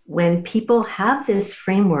so when people have this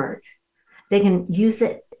framework, they can use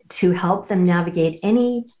it to help them navigate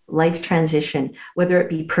any life transition, whether it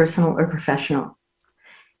be personal or professional.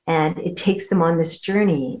 And it takes them on this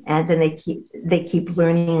journey, and then they keep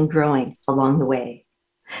learning and growing along the way.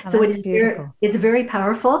 So it's very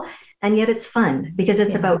powerful, and yet it's fun because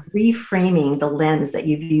it's about reframing the lens that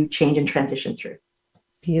you view change and transition through.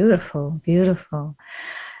 Beautiful, beautiful.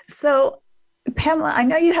 So, Pamela, I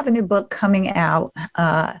know you have a new book coming out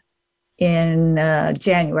in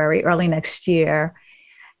January, early next year.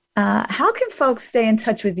 How can folks stay in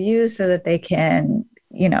touch with you so that they can,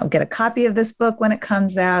 get a copy of this book when it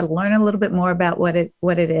comes out, learn a little bit more about what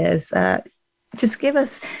it is? Just give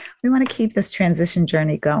us, we want to keep this transition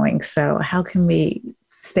journey going. So how can we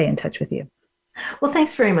stay in touch with you? Well,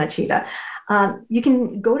 thanks very much, Eva. You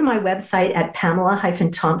can go to my website at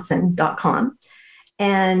pamela-thompson.com.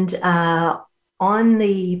 And on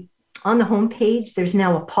the homepage, there's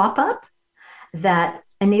now a pop-up that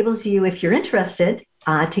enables you, if you're interested,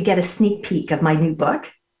 to get a sneak peek of my new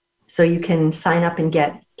book. So you can sign up and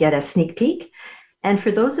get a sneak peek. And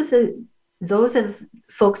for those of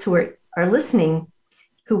folks who are listening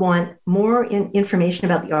who want more information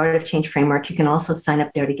about the Art of Change framework, you can also sign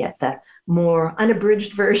up there to get the more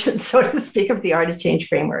unabridged version, so to speak, of the Art of Change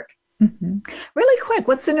framework. Mm-hmm. Really quick,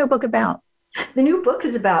 what's the new book about? The new book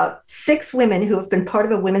is about 6 women who have been part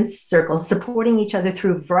of a women's circle, supporting each other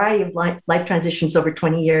through a variety of life transitions over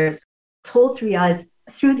 20 years, told through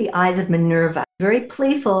the eyes of Minerva. Very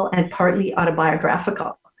playful and partly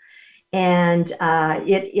autobiographical. And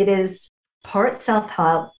it is part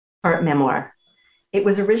self-help, part memoir. It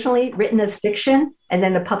was originally written as fiction, and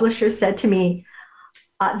then the publisher said to me,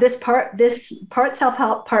 this part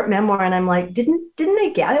self-help, part memoir, and I'm like, didn't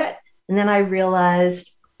they get it? And then I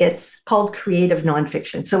realized it's called creative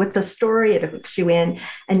nonfiction. So it's a story, it hooks you in,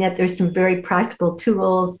 and yet there's some very practical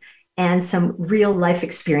tools and some real life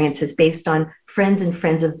experiences based on friends and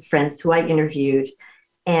friends of friends who I interviewed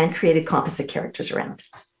and created composite characters around.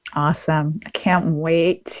 Awesome. I can't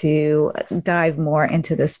wait to dive more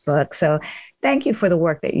into this book. So thank you for the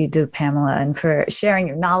work that you do, Pamela, and for sharing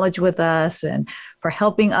your knowledge with us and for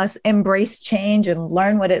helping us embrace change and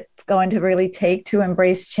learn what it's going to really take to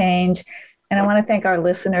embrace change. And I want to thank our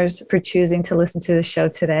listeners for choosing to listen to the show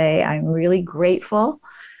today. I'm really grateful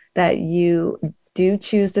that you do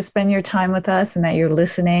choose to spend your time with us and that you're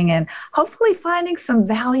listening and hopefully finding some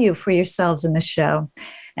value for yourselves in the show.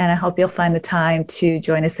 And I hope you'll find the time to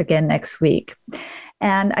join us again next week.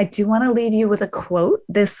 And I do want to leave you with a quote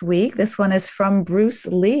this week. This one is from Bruce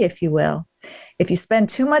Lee, if you will. If you spend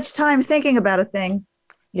too much time thinking about a thing,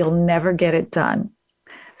 you'll never get it done.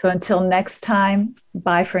 So until next time,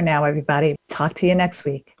 bye for now, everybody. Talk to you next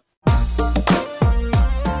week.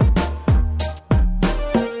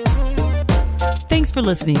 Thanks for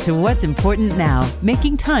listening to What's Important Now,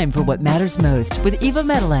 Making Time for What Matters Most with Eva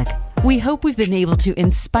Medilek. We hope we've been able to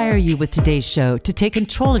inspire you with today's show to take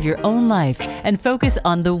control of your own life and focus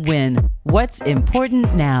on the win. What's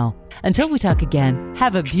important now? Until we talk again,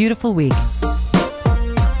 have a beautiful week.